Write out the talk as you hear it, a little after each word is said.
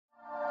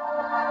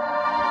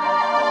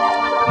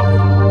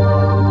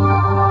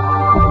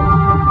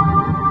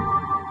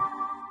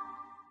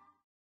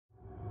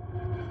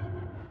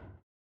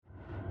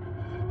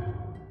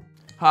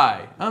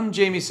I'm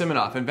Jamie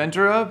Siminoff,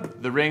 inventor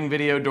of the Ring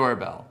Video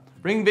Doorbell.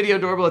 Ring Video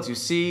Doorbell lets you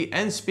see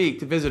and speak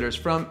to visitors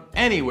from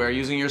anywhere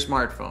using your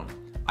smartphone.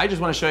 I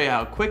just want to show you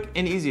how quick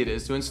and easy it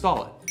is to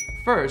install it.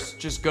 First,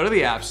 just go to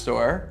the App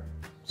Store,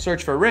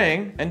 search for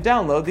Ring, and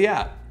download the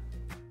app.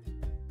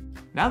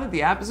 Now that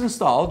the app is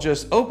installed,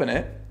 just open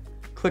it,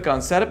 click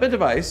on Set Up a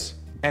Device,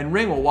 and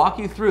Ring will walk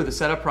you through the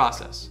setup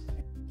process.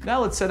 Now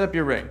let's set up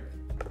your Ring.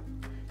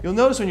 You'll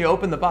notice when you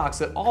open the box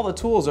that all the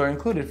tools are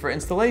included for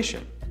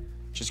installation.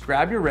 Just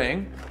grab your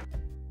Ring,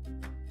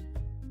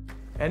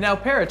 and now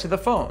pair it to the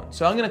phone.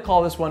 So I'm going to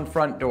call this one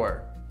Front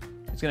Door.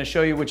 It's going to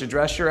show you which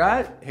address you're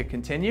at, hit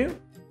Continue,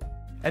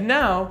 and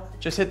now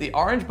just hit the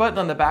orange button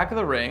on the back of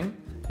the Ring.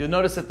 You'll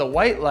notice that the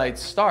white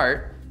lights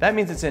start. That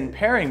means it's in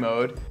pairing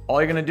mode.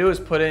 All you're going to do is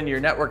put in your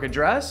network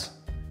address,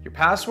 your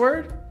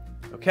password,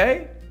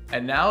 okay?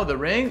 And now the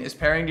Ring is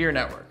pairing to your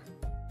network.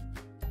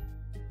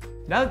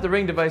 Now that the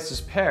Ring device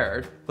is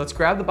paired, let's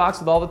grab the box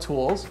with all the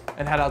tools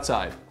and head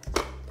outside.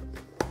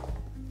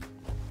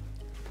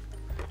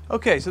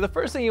 Okay, so the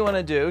first thing you want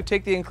to do,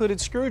 take the included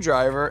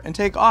screwdriver and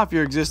take off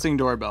your existing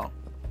doorbell.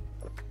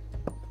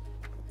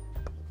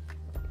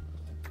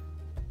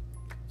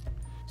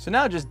 So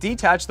now just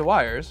detach the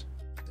wires,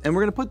 and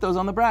we're going to put those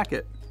on the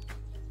bracket.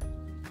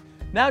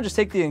 Now just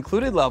take the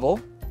included level,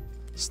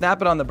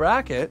 snap it on the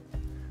bracket,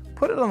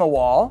 put it on the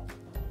wall,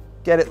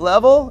 get it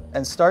level,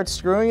 and start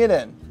screwing it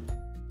in.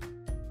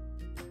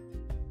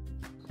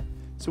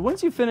 So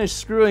once you finish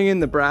screwing in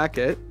the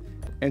bracket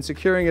and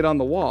securing it on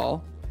the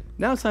wall,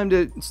 now it's time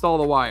to install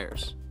the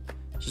wires.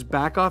 Just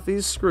back off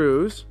these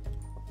screws,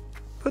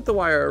 put the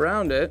wire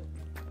around it,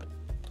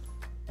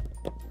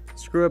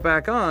 screw it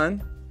back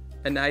on,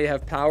 and now you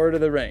have power to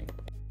the Ring.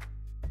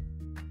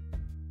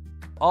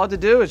 All you have to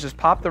do is just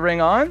pop the Ring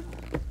on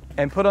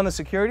and put on the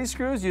security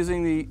screws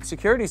using the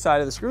security side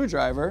of the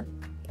screwdriver.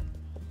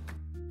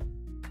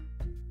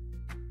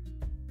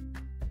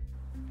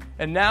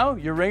 And now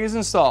your Ring is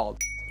installed.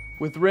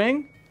 With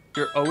Ring,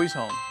 you're always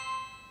home.